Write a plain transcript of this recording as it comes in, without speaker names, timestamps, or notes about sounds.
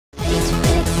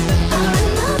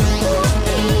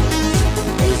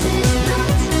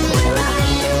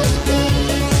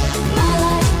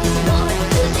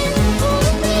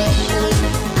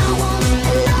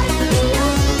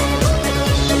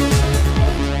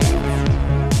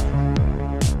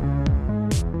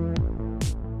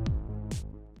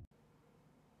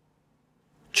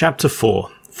Chapter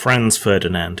 4 Franz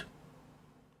Ferdinand.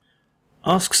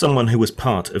 Ask someone who was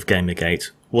part of Gamergate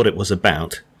what it was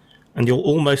about, and you'll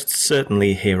almost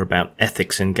certainly hear about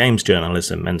ethics in games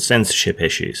journalism and censorship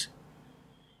issues.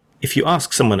 If you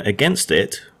ask someone against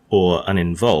it, or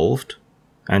uninvolved,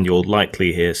 and you'll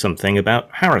likely hear something about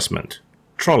harassment,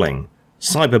 trolling,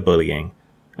 cyberbullying,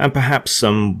 and perhaps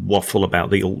some waffle about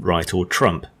the alt-right or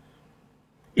Trump.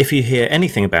 If you hear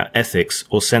anything about ethics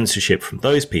or censorship from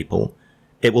those people,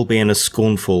 it will be in a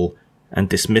scornful and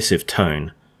dismissive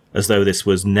tone, as though this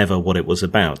was never what it was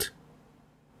about.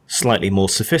 Slightly more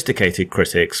sophisticated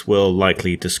critics will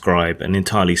likely describe an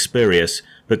entirely spurious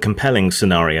but compelling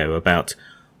scenario about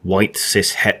white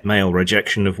cis-het male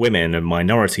rejection of women and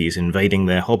minorities invading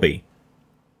their hobby.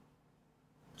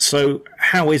 So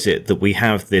how is it that we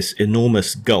have this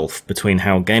enormous gulf between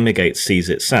how Gamergate sees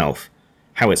itself,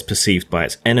 how it's perceived by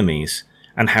its enemies,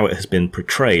 and how it has been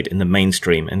portrayed in the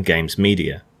mainstream and games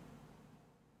media?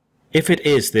 If it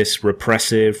is this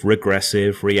repressive,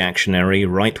 regressive, reactionary,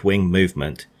 right-wing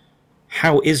movement,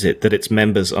 how is it that its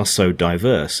members are so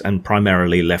diverse and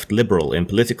primarily left-liberal in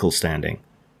political standing?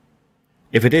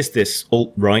 If it is this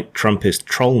alt-right Trumpist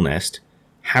troll nest,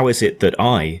 how is it that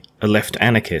I, a left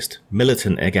anarchist,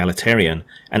 militant egalitarian,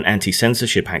 and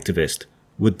anti-censorship activist,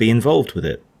 would be involved with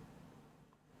it?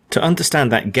 To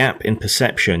understand that gap in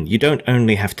perception, you don't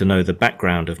only have to know the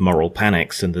background of moral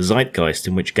panics and the zeitgeist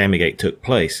in which Gamergate took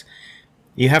place,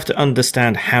 you have to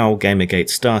understand how Gamergate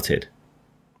started.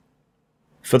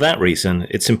 For that reason,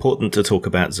 it's important to talk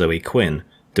about Zoe Quinn,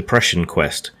 Depression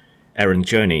Quest, Erin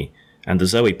Joni, and the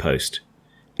Zoe Post,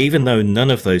 even though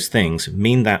none of those things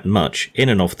mean that much in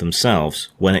and of themselves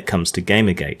when it comes to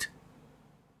Gamergate.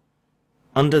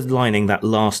 Underlining that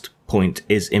last point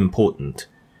is important.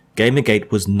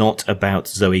 Gamergate was not about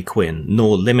Zoe Quinn,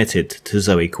 nor limited to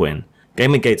Zoe Quinn.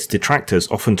 Gamergate's detractors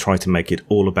often try to make it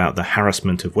all about the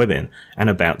harassment of women, and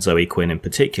about Zoe Quinn in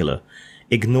particular,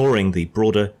 ignoring the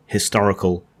broader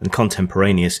historical and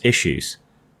contemporaneous issues.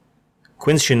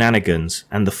 Quinn's shenanigans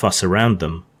and the fuss around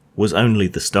them was only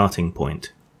the starting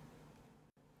point.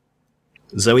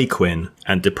 Zoe Quinn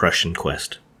and Depression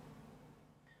Quest.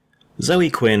 Zoe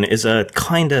Quinn is a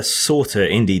kinda sorta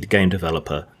indie game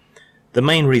developer. The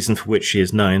main reason for which she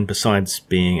is known, besides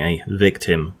being a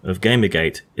victim of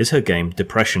Gamergate, is her game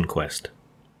Depression Quest.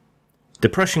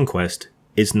 Depression Quest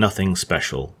is nothing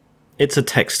special. It's a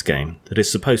text game that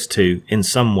is supposed to, in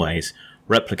some ways,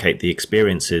 replicate the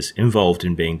experiences involved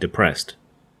in being depressed.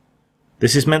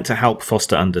 This is meant to help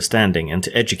foster understanding and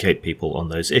to educate people on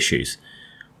those issues,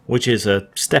 which is a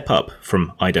step up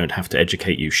from I don't have to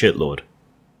educate you shitlord.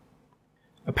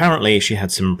 Apparently she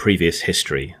had some previous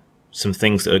history, some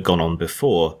things that had gone on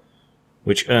before,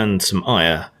 which earned some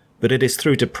ire, but it is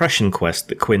through Depression Quest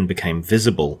that Quinn became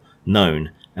visible,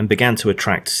 known, and began to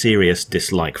attract serious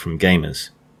dislike from gamers.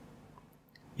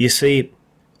 You see,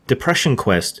 Depression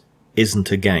Quest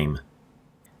isn't a game.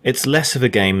 It's less of a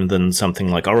game than something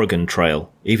like Oregon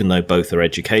Trail, even though both are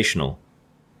educational.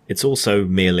 It's also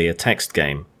merely a text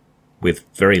game, with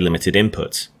very limited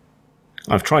inputs.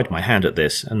 I've tried my hand at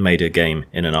this and made a game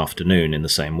in an afternoon in the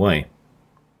same way.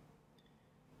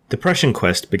 Depression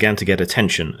Quest began to get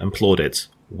attention and plaudits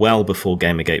well before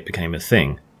Gamergate became a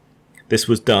thing. This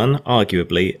was done,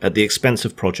 arguably, at the expense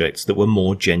of projects that were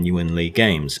more genuinely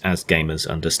games, as gamers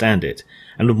understand it,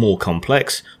 and were more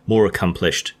complex, more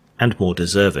accomplished, and more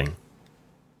deserving.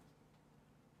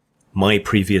 My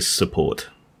previous support.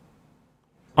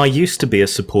 I used to be a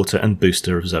supporter and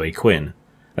booster of Zoe Quinn.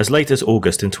 As late as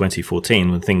August in 2014,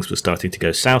 when things were starting to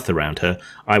go south around her,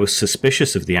 I was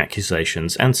suspicious of the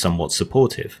accusations and somewhat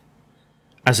supportive.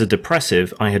 As a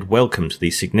depressive, I had welcomed the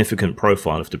significant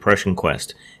profile of Depression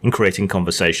Quest in creating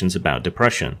conversations about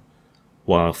depression.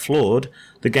 While flawed,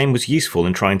 the game was useful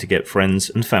in trying to get friends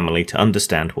and family to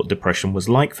understand what depression was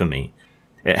like for me.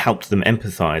 It helped them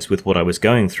empathize with what I was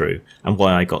going through and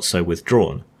why I got so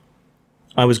withdrawn.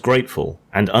 I was grateful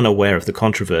and unaware of the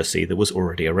controversy that was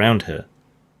already around her.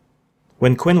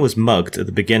 When Quinn was mugged at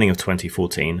the beginning of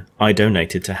 2014, I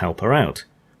donated to help her out.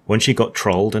 When she got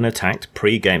trolled and attacked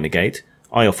pre-Gamergate,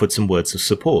 I offered some words of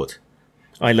support.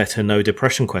 I let her know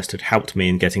Depression Quest had helped me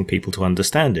in getting people to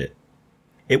understand it.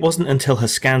 It wasn't until her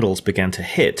scandals began to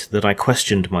hit that I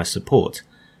questioned my support,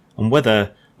 and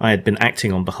whether I had been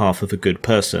acting on behalf of a good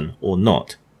person or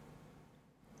not.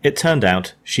 It turned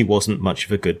out she wasn't much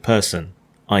of a good person.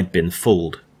 I'd been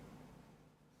fooled.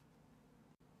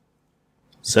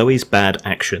 Zoe's bad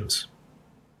actions.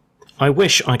 I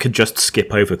wish I could just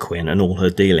skip over Quinn and all her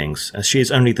dealings, as she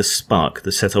is only the spark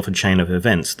that set off a chain of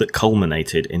events that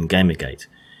culminated in Gamergate.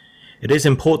 It is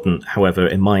important, however,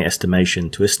 in my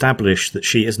estimation, to establish that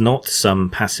she is not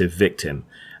some passive victim,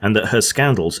 and that her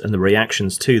scandals and the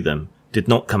reactions to them did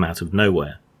not come out of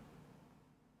nowhere.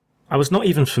 I was not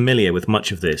even familiar with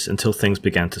much of this until things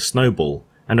began to snowball,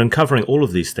 and uncovering all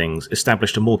of these things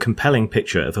established a more compelling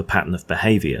picture of a pattern of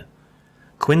behaviour.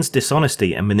 Quinn's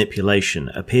dishonesty and manipulation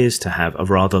appears to have a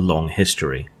rather long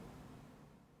history.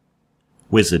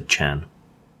 Wizard-chan.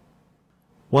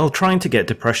 While trying to get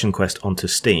Depression Quest onto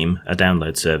Steam, a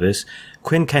download service,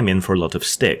 Quinn came in for a lot of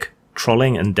stick,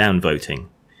 trolling and downvoting.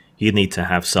 You'd need to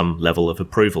have some level of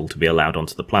approval to be allowed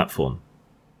onto the platform.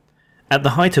 At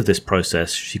the height of this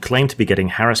process, she claimed to be getting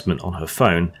harassment on her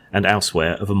phone and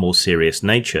elsewhere of a more serious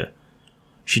nature.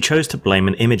 She chose to blame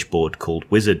an image board called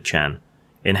Wizard-chan,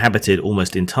 inhabited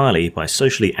almost entirely by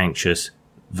socially anxious,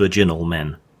 virginal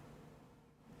men.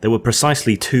 There were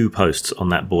precisely 2 posts on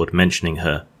that board mentioning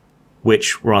her,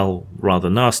 which, while rather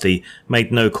nasty,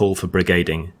 made no call for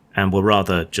brigading, and were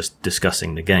rather just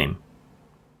discussing the game.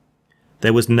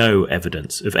 There was no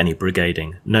evidence of any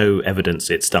brigading, no evidence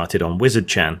it started on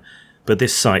Wizard-chan, but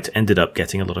this site ended up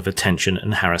getting a lot of attention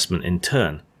and harassment in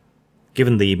turn.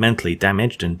 Given the mentally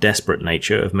damaged and desperate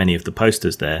nature of many of the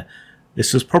posters there,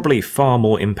 this was probably far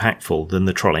more impactful than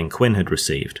the trolling Quinn had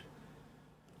received.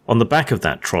 On the back of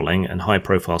that trolling and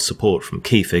high-profile support from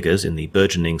key figures in the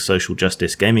burgeoning social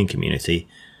justice gaming community,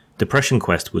 Depression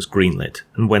Quest was greenlit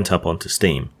and went up onto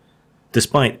Steam,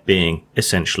 despite being,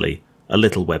 essentially, a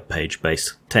little web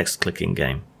page-based text-clicking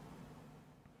game.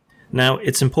 Now,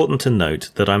 it's important to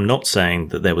note that I'm not saying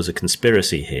that there was a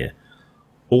conspiracy here.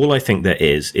 All I think there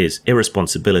is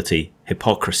irresponsibility,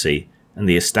 hypocrisy, and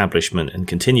the establishment and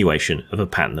continuation of a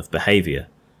pattern of behaviour.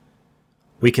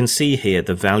 We can see here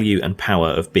the value and power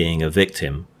of being a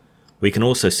victim. We can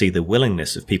also see the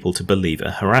willingness of people to believe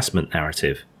a harassment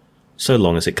narrative, so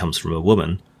long as it comes from a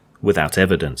woman, without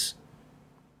evidence.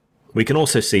 We can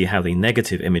also see how the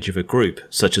negative image of a group,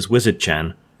 such as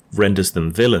Wizard-chan, renders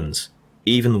them villains,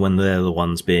 even when they're the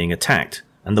ones being attacked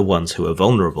and the ones who are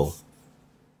vulnerable.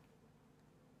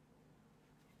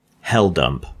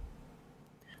 Helldump.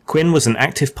 Quinn was an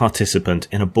active participant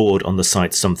in a board on the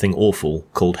site Something Awful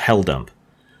called Helldump.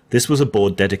 This was a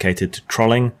board dedicated to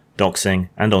trolling, doxing,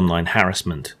 and online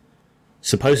harassment.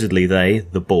 Supposedly they,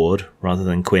 the board, rather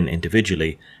than Quinn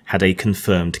individually, had a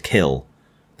confirmed kill.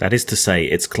 That is to say,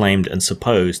 it's claimed and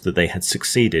supposed that they had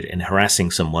succeeded in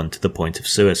harassing someone to the point of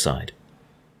suicide.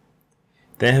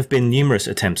 There have been numerous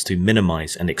attempts to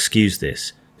minimise and excuse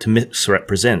this, to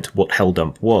misrepresent what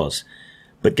Helldump was,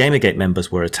 but Gamergate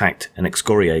members were attacked and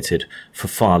excoriated for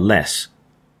far less.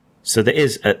 So there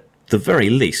is, at the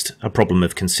very least, a problem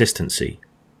of consistency.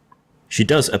 She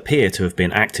does appear to have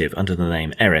been active under the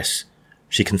name Eris.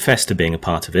 She confessed to being a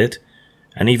part of it,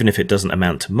 and even if it doesn't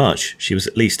amount to much, she was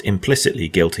at least implicitly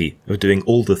guilty of doing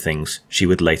all the things she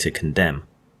would later condemn.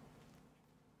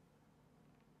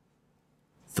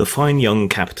 The Fine Young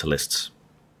Capitalists.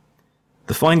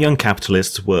 The Fine Young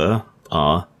Capitalists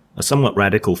are, a somewhat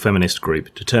radical feminist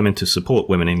group determined to support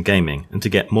women in gaming and to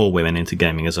get more women into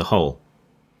gaming as a whole.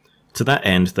 To that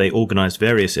end, they organised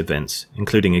various events,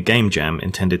 including a game jam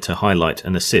intended to highlight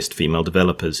and assist female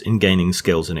developers in gaining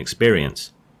skills and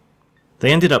experience.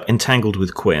 They ended up entangled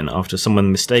with Quinn after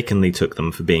someone mistakenly took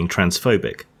them for being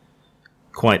transphobic.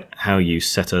 Quite how you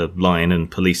set a line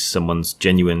and police someone's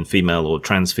genuine female or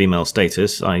trans female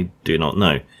status, I do not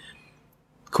know.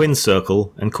 Quinn's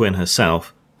circle, and Quinn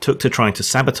herself, took to trying to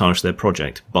sabotage their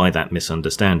project by that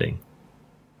misunderstanding.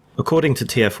 According to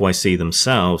TFYC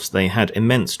themselves, they had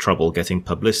immense trouble getting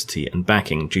publicity and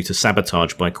backing due to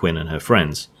sabotage by Quinn and her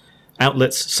friends.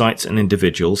 Outlets, sites and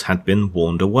individuals had been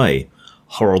warned away.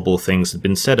 Horrible things had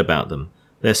been said about them.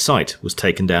 Their site was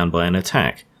taken down by an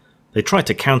attack. They tried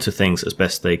to counter things as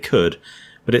best they could,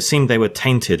 but it seemed they were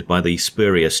tainted by the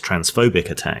spurious transphobic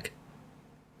attack.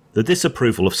 The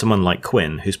disapproval of someone like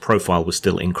Quinn, whose profile was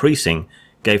still increasing,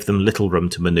 gave them little room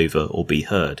to manoeuvre or be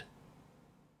heard.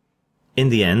 In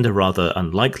the end, a rather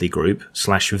unlikely group,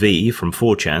 /V from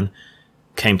 4chan,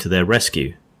 came to their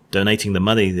rescue, donating the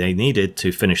money they needed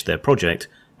to finish their project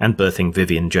and birthing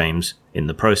Vivian James in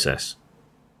the process.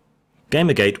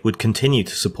 Gamergate would continue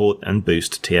to support and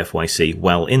boost TFYC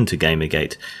well into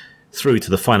Gamergate, through to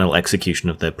the final execution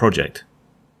of their project.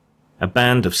 A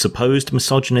band of supposed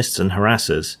misogynists and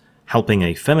harassers helping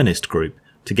a feminist group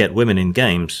to get women in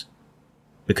games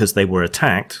because they were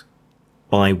attacked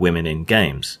by women in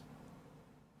games.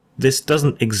 This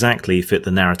doesn't exactly fit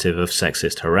the narrative of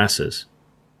sexist harassers.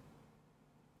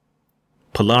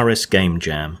 Polaris Game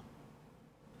Jam.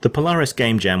 The Polaris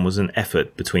Game Jam was an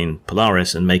effort between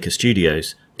Polaris and Maker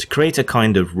Studios to create a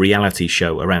kind of reality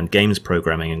show around games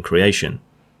programming and creation.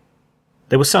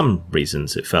 There were some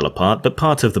reasons it fell apart, but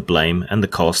part of the blame and the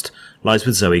cost lies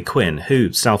with Zoe Quinn,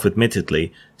 who,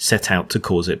 self-admittedly, set out to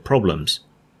cause it problems.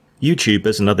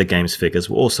 YouTubers and other games figures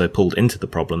were also pulled into the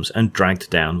problems and dragged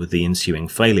down with the ensuing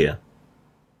failure.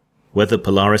 Whether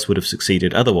Polaris would have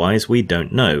succeeded otherwise, we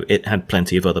don't know. It had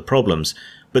plenty of other problems,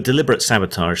 but deliberate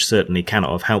sabotage certainly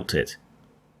cannot have helped it.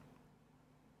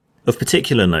 Of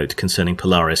particular note concerning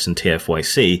Polaris and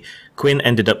TFYC, Quinn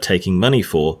ended up taking money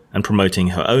for and promoting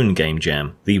her own game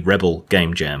jam, the Rebel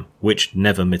Game Jam, which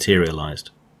never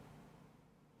materialized.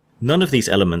 None of these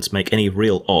elements make any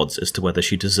real odds as to whether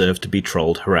she deserved to be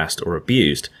trolled, harassed, or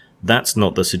abused. That's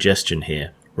not the suggestion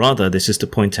here. Rather, this is to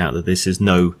point out that this is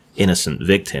no innocent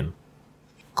victim.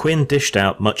 Quinn dished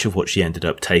out much of what she ended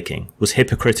up taking, was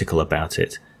hypocritical about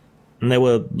it, and there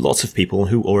were lots of people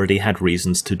who already had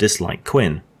reasons to dislike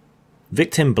Quinn.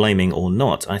 Victim blaming or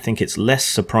not, I think it's less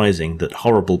surprising that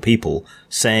horrible people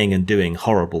saying and doing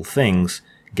horrible things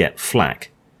get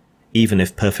flack, even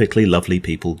if perfectly lovely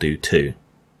people do too.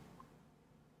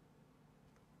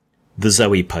 The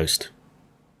Zoe post.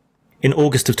 In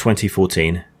August of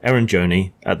 2014, Erin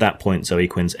Joni, at that point Zoe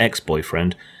Quinn's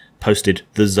ex-boyfriend, posted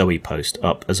the Zoe post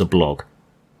up as a blog.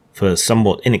 For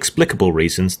somewhat inexplicable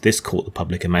reasons, this caught the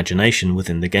public imagination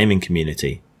within the gaming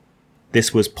community.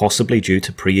 This was possibly due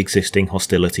to pre-existing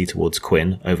hostility towards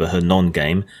Quinn over her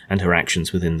non-game and her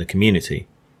actions within the community.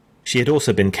 She had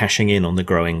also been cashing in on the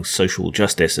growing social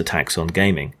justice attacks on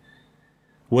gaming.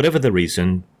 Whatever the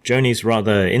reason, Joni's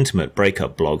rather intimate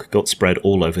breakup blog got spread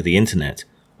all over the internet,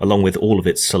 along with all of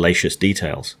its salacious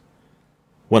details.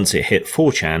 Once it hit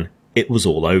 4chan, it was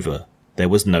all over. There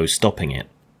was no stopping it.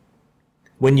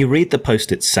 When you read the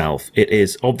post itself, it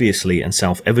is obviously and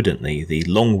self-evidently the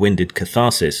long-winded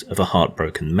catharsis of a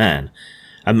heartbroken man,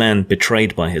 a man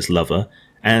betrayed by his lover,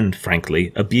 and,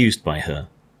 frankly, abused by her.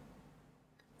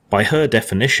 By her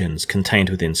definitions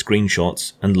contained within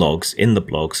screenshots and logs in the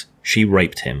blogs, she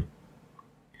raped him.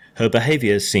 Her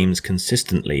behaviour seems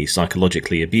consistently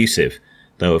psychologically abusive,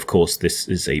 though of course this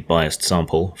is a biased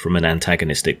sample from an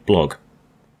antagonistic blog.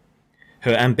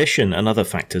 Her ambition and other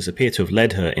factors appear to have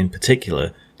led her, in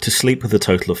particular, to sleep with a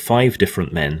total of 5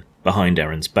 different men behind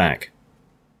Erin's back.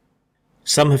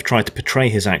 Some have tried to portray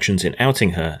his actions in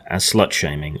outing her as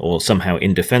slut-shaming or somehow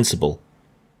indefensible.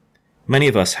 Many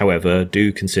of us, however,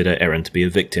 do consider Erin to be a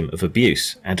victim of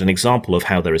abuse, and an example of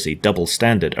how there is a double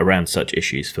standard around such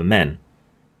issues for men.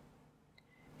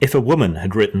 If a woman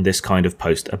had written this kind of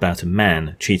post about a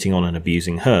man cheating on and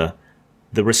abusing her,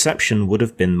 the reception would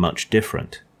have been much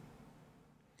different.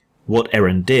 What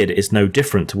Erin did is no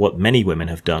different to what many women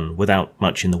have done without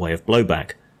much in the way of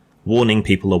blowback. Warning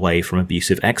people away from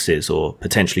abusive exes or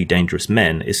potentially dangerous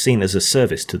men is seen as a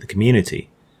service to the community,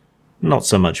 not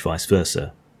so much vice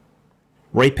versa.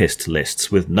 Rapist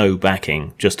lists with no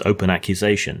backing, just open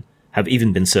accusation, have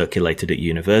even been circulated at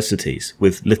universities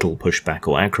with little pushback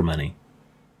or acrimony.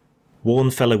 Warn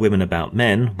fellow women about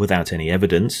men without any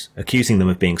evidence, accusing them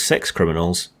of being sex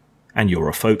criminals, and you're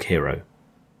a folk hero.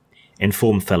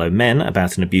 Inform fellow men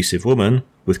about an abusive woman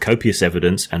with copious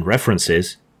evidence and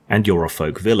references, and you're a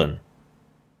folk villain.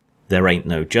 There ain't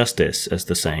no justice, as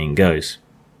the saying goes.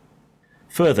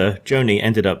 Further, Joni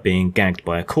ended up being gagged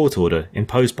by a court order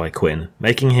imposed by Quinn,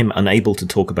 making him unable to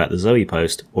talk about the Zoe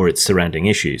post or its surrounding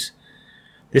issues.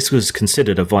 This was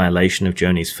considered a violation of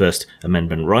Joni's First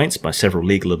Amendment rights by several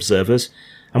legal observers,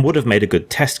 and would have made a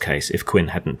good test case if Quinn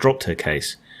hadn't dropped her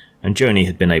case, and Joni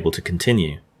had been able to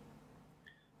continue.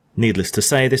 Needless to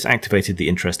say, this activated the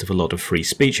interest of a lot of free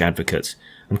speech advocates,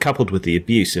 and coupled with the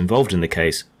abuse involved in the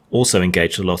case, also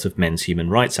engaged a lot of men's human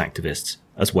rights activists,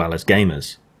 as well as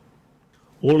gamers.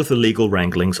 All of the legal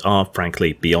wranglings are,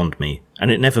 frankly, beyond me,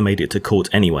 and it never made it to court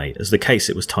anyway, as the case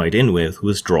it was tied in with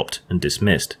was dropped and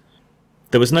dismissed.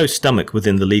 There was no stomach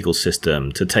within the legal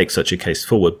system to take such a case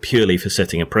forward purely for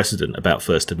setting a precedent about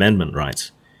First Amendment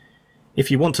rights. If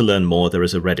you want to learn more, there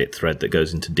is a Reddit thread that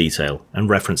goes into detail and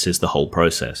references the whole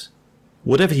process.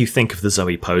 Whatever you think of the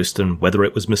Zoe post and whether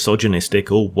it was misogynistic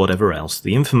or whatever else,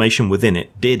 the information within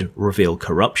it did reveal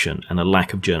corruption and a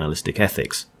lack of journalistic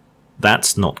ethics.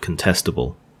 That's not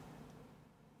contestable.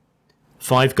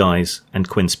 5 Guys and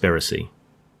Quinspiracy.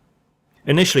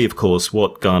 Initially, of course,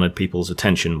 what garnered people's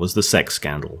attention was the sex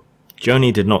scandal.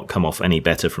 Joni did not come off any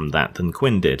better from that than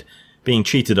Quinn did. Being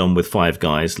cheated on with 5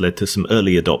 guys led to some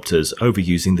early adopters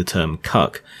overusing the term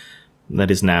cuck, that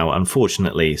is now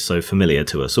unfortunately so familiar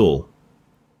to us all.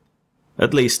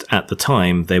 At least at the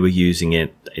time they were using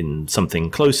it in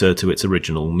something closer to its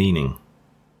original meaning.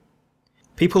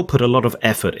 People put a lot of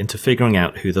effort into figuring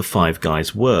out who the five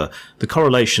guys were. The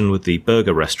correlation with the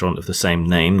burger restaurant of the same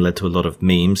name led to a lot of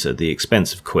memes at the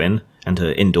expense of Quinn and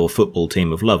her indoor football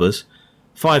team of lovers.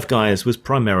 Five Guys was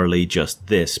primarily just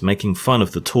this, making fun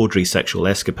of the tawdry sexual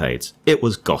escapades. It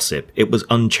was gossip, it was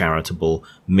uncharitable,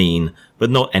 mean, but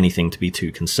not anything to be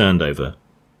too concerned over.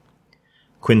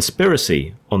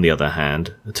 Quinspiracy, on the other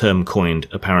hand, a term coined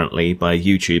apparently by a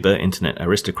YouTuber, internet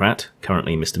aristocrat,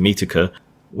 currently Mr. Meteker,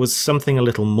 was something a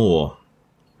little more.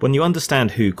 When you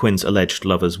understand who Quinn's alleged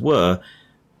lovers were,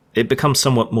 it becomes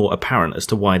somewhat more apparent as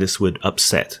to why this would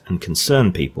upset and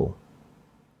concern people.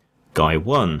 Guy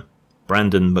 1.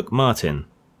 Brandon McMartin,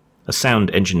 a sound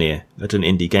engineer at an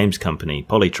indie games company,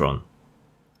 Polytron.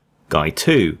 Guy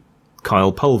 2.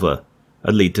 Kyle Pulver,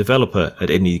 a lead developer at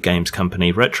indie games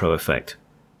company Retro Effect.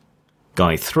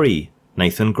 Guy 3.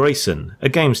 Nathan Grayson, a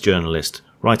games journalist,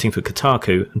 writing for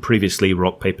Kotaku and previously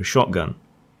Rock Paper Shotgun.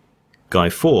 Guy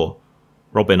 4.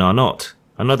 Robin Arnott,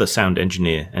 another sound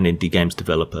engineer and indie games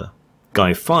developer.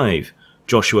 Guy 5.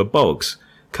 Joshua Boggs,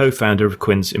 co-founder of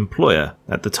Quinn's employer,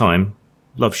 at the time,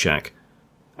 Love Shack,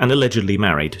 and allegedly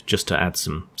married, just to add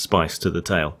some spice to the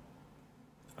tale.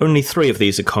 Only 3 of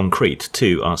these are concrete,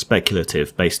 2 are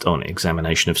speculative based on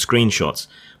examination of screenshots,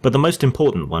 but the most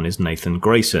important one is Nathan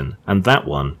Grayson, and that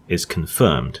one is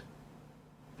confirmed.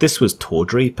 This was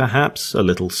tawdry, perhaps, a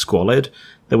little squalid.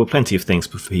 There were plenty of things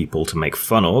for people to make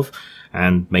fun of,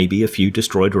 and maybe a few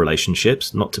destroyed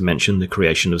relationships, not to mention the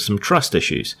creation of some trust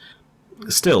issues.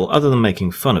 Still, other than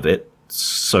making fun of it,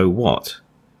 so what?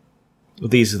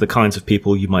 These are the kinds of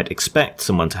people you might expect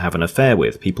someone to have an affair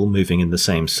with, people moving in the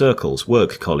same circles,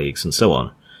 work colleagues, and so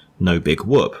on. No big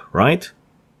whoop, right?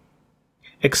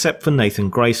 Except for Nathan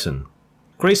Grayson.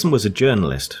 Grayson was a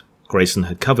journalist. Grayson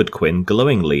had covered Quinn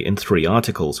glowingly in 3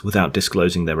 articles without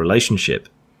disclosing their relationship.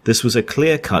 This was a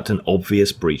clear-cut and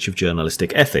obvious breach of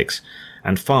journalistic ethics,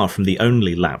 and far from the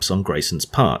only lapse on Grayson's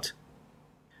part.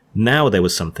 Now there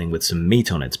was something with some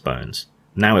meat on its bones.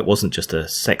 Now it wasn't just a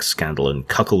sex scandal and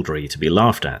cuckoldry to be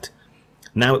laughed at.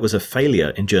 Now it was a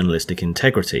failure in journalistic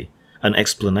integrity, an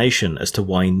explanation as to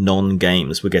why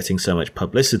non-games were getting so much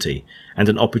publicity, and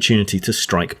an opportunity to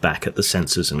strike back at the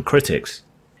censors and critics.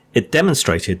 It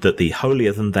demonstrated that the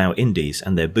holier-than-thou indies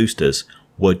and their boosters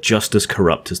were just as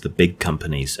corrupt as the big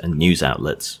companies and news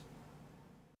outlets.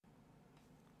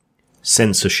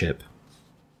 Censorship.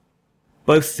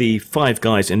 Both the Five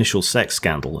Guys' initial sex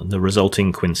scandal and the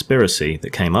resulting Quinspiracy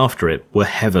that came after it were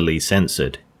heavily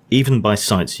censored, even by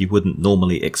sites you wouldn't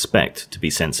normally expect to be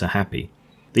censor-happy.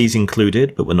 These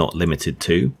included, but were not limited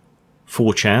to,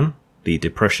 4chan, the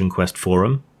Depression Quest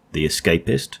forum, The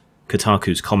Escapist,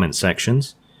 Kotaku's comment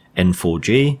sections,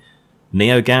 N4G,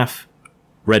 NeoGAF,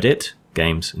 Reddit,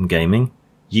 games and gaming,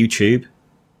 YouTube,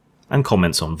 and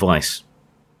comments on Vice.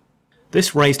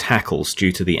 This raised hackles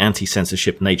due to the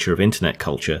anti-censorship nature of internet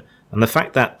culture, and the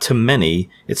fact that, to many,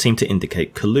 it seemed to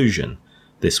indicate collusion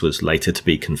 — this was later to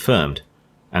be confirmed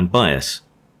 — and bias.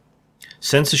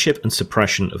 Censorship and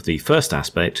suppression of the first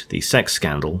aspect, the sex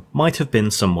scandal, might have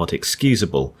been somewhat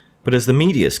excusable, but as the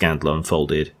media scandal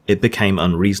unfolded, it became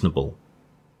unreasonable.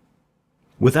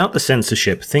 Without the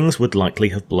censorship, things would likely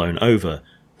have blown over.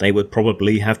 They would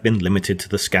probably have been limited to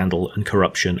the scandal and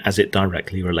corruption as it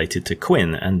directly related to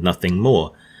Quinn, and nothing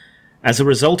more. As a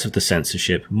result of the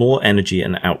censorship, more energy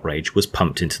and outrage was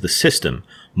pumped into the system,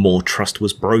 more trust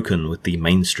was broken with the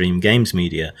mainstream games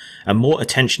media, and more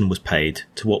attention was paid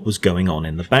to what was going on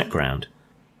in the background.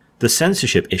 The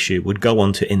censorship issue would go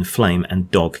on to inflame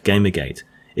and dog Gamergate.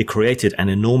 It created an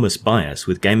enormous bias,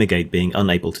 with Gamergate being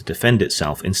unable to defend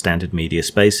itself in standard media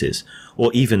spaces, or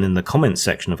even in the comments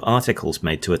section of articles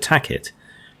made to attack it.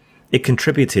 It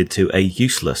contributed to a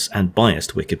useless and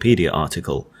biased Wikipedia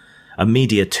article, a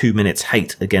media 2 minutes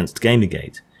hate against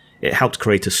Gamergate. It helped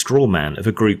create a straw man of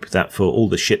a group that, for all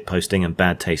the shitposting and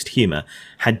bad taste humour,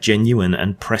 had genuine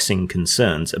and pressing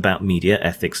concerns about media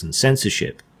ethics and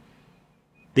censorship.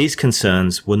 These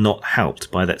concerns were not helped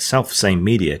by that self-same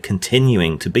media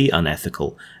continuing to be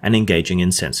unethical and engaging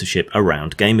in censorship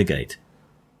around Gamergate.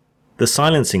 The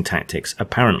silencing tactics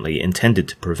apparently intended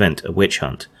to prevent a witch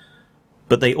hunt,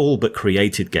 but they all but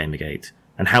created Gamergate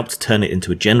and helped turn it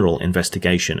into a general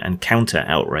investigation and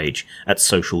counter-outrage at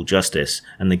social justice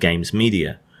and the game's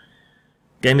media.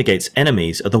 Gamergate's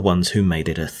enemies are the ones who made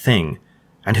it a thing,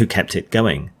 and who kept it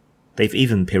going. They've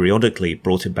even periodically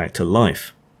brought it back to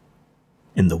life.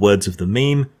 In the words of the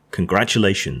meme,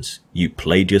 congratulations, you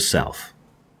played yourself.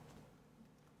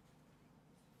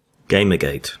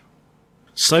 Gamergate.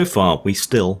 So far, we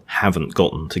still haven't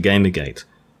gotten to Gamergate,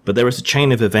 but there is a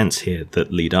chain of events here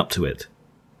that lead up to it.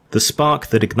 The spark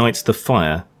that ignites the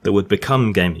fire that would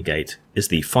become Gamergate is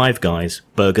the Five Guys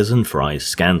Burgers and Fries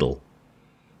scandal.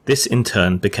 This in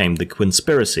turn became the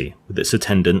Quinspiracy, with its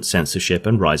attendant censorship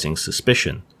and rising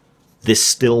suspicion. This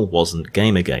still wasn't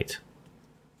Gamergate.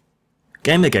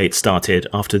 Gamergate started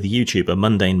after the YouTuber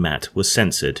Mundane Matt was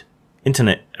censored.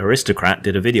 Internet Aristocrat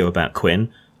did a video about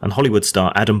Quinn, and Hollywood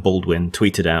star Adam Baldwin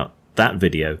tweeted out that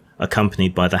video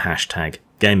accompanied by the hashtag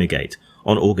Gamergate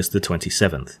on August the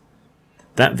 27th.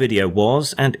 That video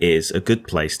was and is a good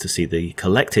place to see the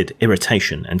collected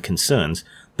irritation and concerns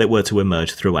that were to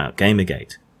emerge throughout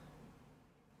Gamergate.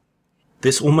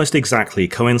 This almost exactly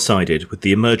coincided with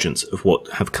the emergence of what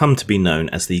have come to be known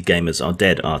as the Gamers Are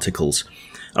Dead articles,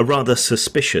 a rather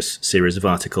suspicious series of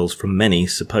articles from many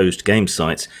supposed game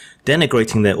sites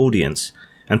denigrating their audience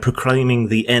and proclaiming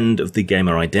the end of the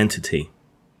gamer identity.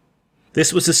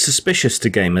 This was as suspicious to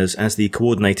gamers as the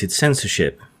coordinated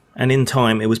censorship, and in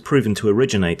time it was proven to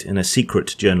originate in a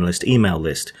secret journalist email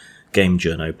list,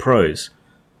 GameJourno Pros.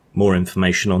 More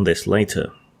information on this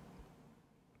later.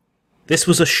 This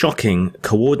was a shocking,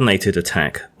 coordinated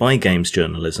attack by games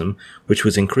journalism, which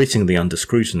was increasingly under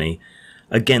scrutiny,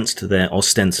 against their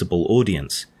ostensible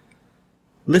audience.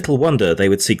 Little wonder they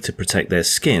would seek to protect their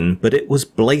skin, but it was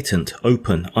blatant,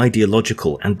 open,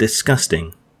 ideological, and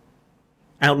disgusting.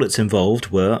 Outlets involved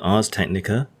were Ars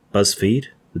Technica, BuzzFeed,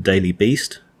 The Daily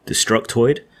Beast,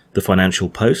 Destructoid, The Financial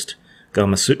Post,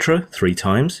 Gamasutra 3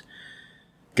 times,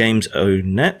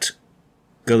 Games.net,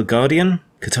 The Guardian,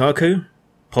 Kotaku,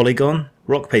 Polygon,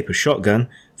 Rock Paper Shotgun,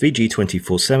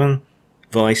 VG247,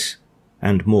 Vice,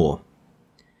 and more.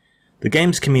 The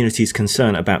games community's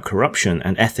concern about corruption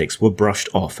and ethics were brushed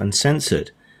off and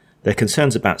censored. Their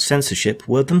concerns about censorship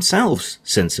were themselves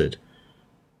censored.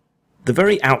 The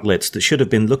very outlets that should have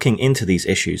been looking into these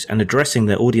issues and addressing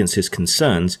their audience's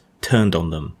concerns turned on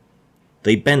them.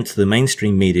 They bent the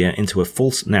mainstream media into a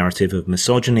false narrative of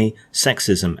misogyny,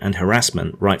 sexism, and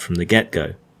harassment right from the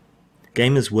get-go.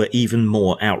 Gamers were even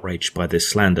more outraged by this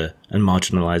slander and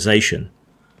marginalization.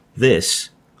 This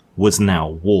was now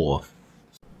war.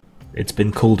 It's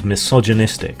been called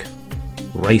misogynistic,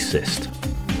 racist,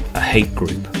 a hate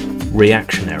group,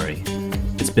 reactionary.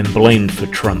 It's been blamed for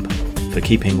Trump, for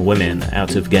keeping women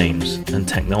out of games and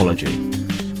technology.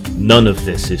 None of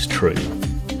this is true.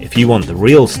 If you want the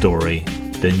real story,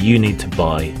 then you need to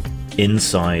buy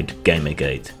Inside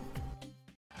Gamergate.